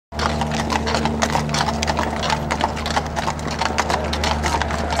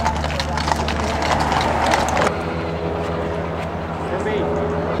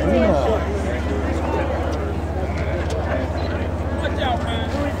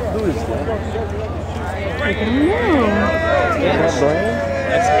is that? I don't know. Is that brand?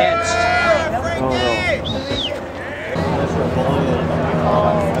 That's etched. Oh no. That's the balloon.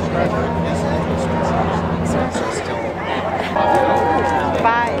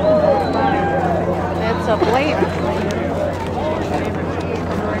 Five. It's a blade.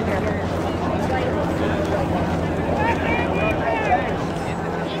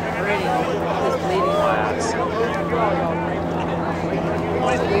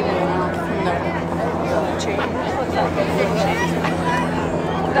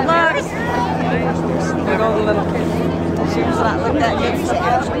 Good luck. There goes the little kid. She was not look that good.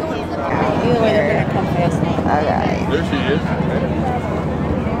 Either way, they're gonna come fast now. Alright. There she is.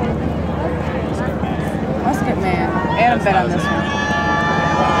 Let's get mad. Adam bet on this one.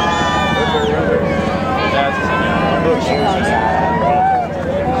 Here she comes.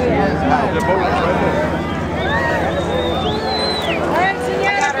 Alright,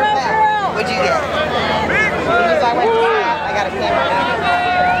 Zenyatta, go girl! What'd you get? I got a camera.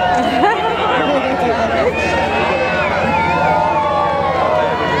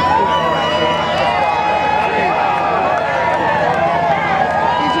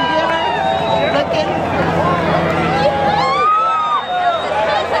 Did you get her? Looking?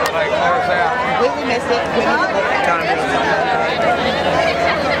 Completely missed it.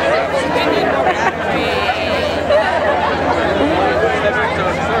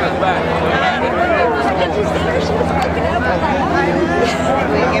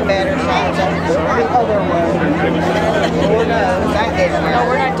 We get better shots. Oh, there was. Lord knows. I did. No,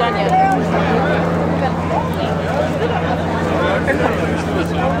 we're not done yet.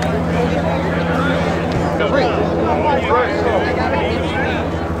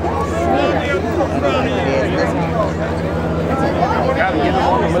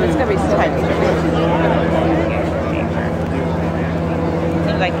 It's gonna be so tight.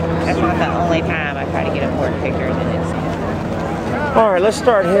 Seems like that's not the only time I try to get important pictures and it's. All right, let's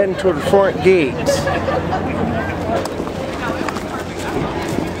start heading toward the front gates.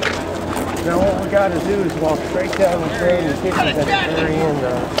 Now what we got to do is walk straight down the train and kitchens at the very end,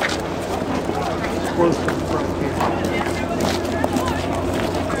 close to the front gate.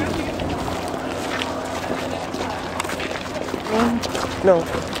 No.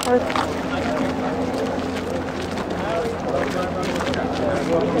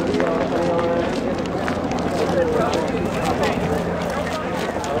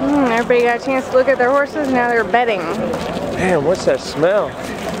 Everybody got a chance to look at their horses, now they're betting. Man, what's that smell?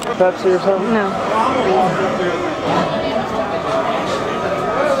 Pepsi or something? No.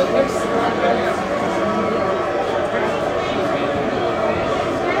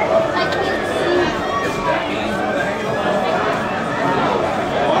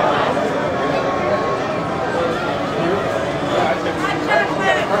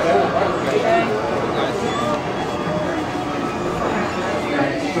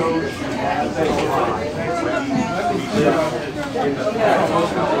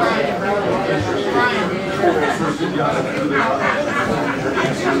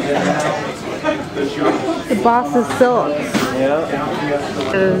 The boss's silks. Yeah.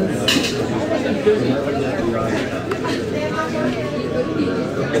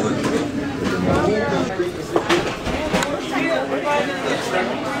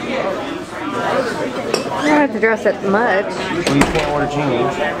 You don't have to dress it much. Well, you can't order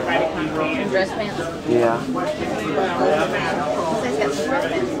jeans. Dress pants? Yeah.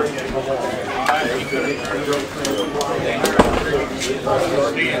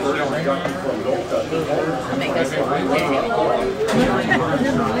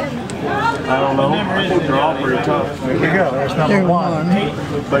 I don't know. I think they're all pretty tough. There you go. There's number one.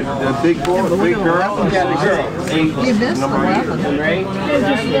 But the big boy, the big girl, you missed number 8. Number 8.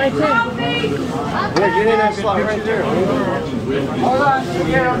 Just right there. Yeah, get in that slot right there. Hold on,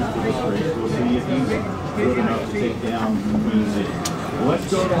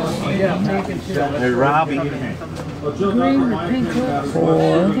 there's Robbie. 4,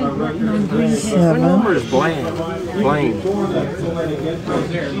 7. What number is Blaine? Blaine.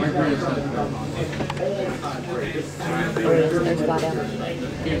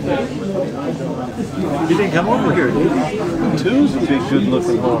 You didn't come over here, did you? 2's a big,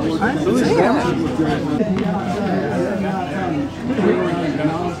 good-looking horse. Who is that?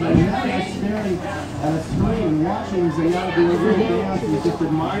 Watching Zenyatta do every dance and just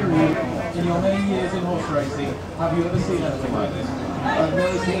admiring it. In your many years in horse racing, have you ever seen anything like this? I've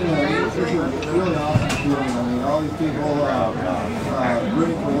never seen it. It's just a really awesome feeling. I mean, all these people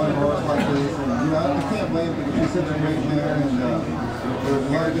rooting for one horse like this, and you know, I can't blame them because she's such a great mare, and there's a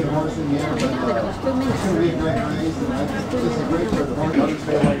lot of good horses in here, but it's going to be a great race, and it's just a great for the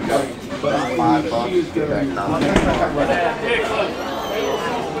horse. Good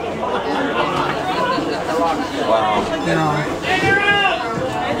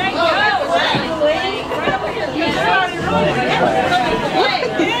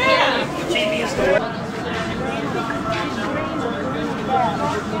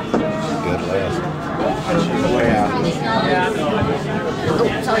last.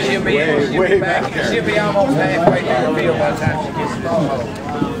 She'll be back. She'll be almost halfway through the field by the time she gets to the ball.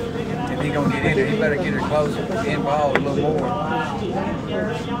 If he's gonna get in there, he better get her close involved a little more.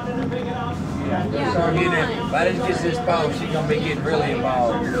 Start getting in. By the time she gets this ball, she's gonna be getting really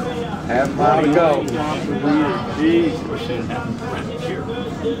involved. Half mile to go.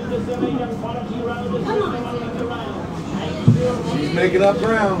 She's making up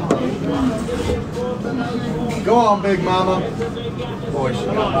ground. Go on, big mama. Boy, she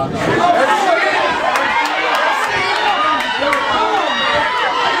got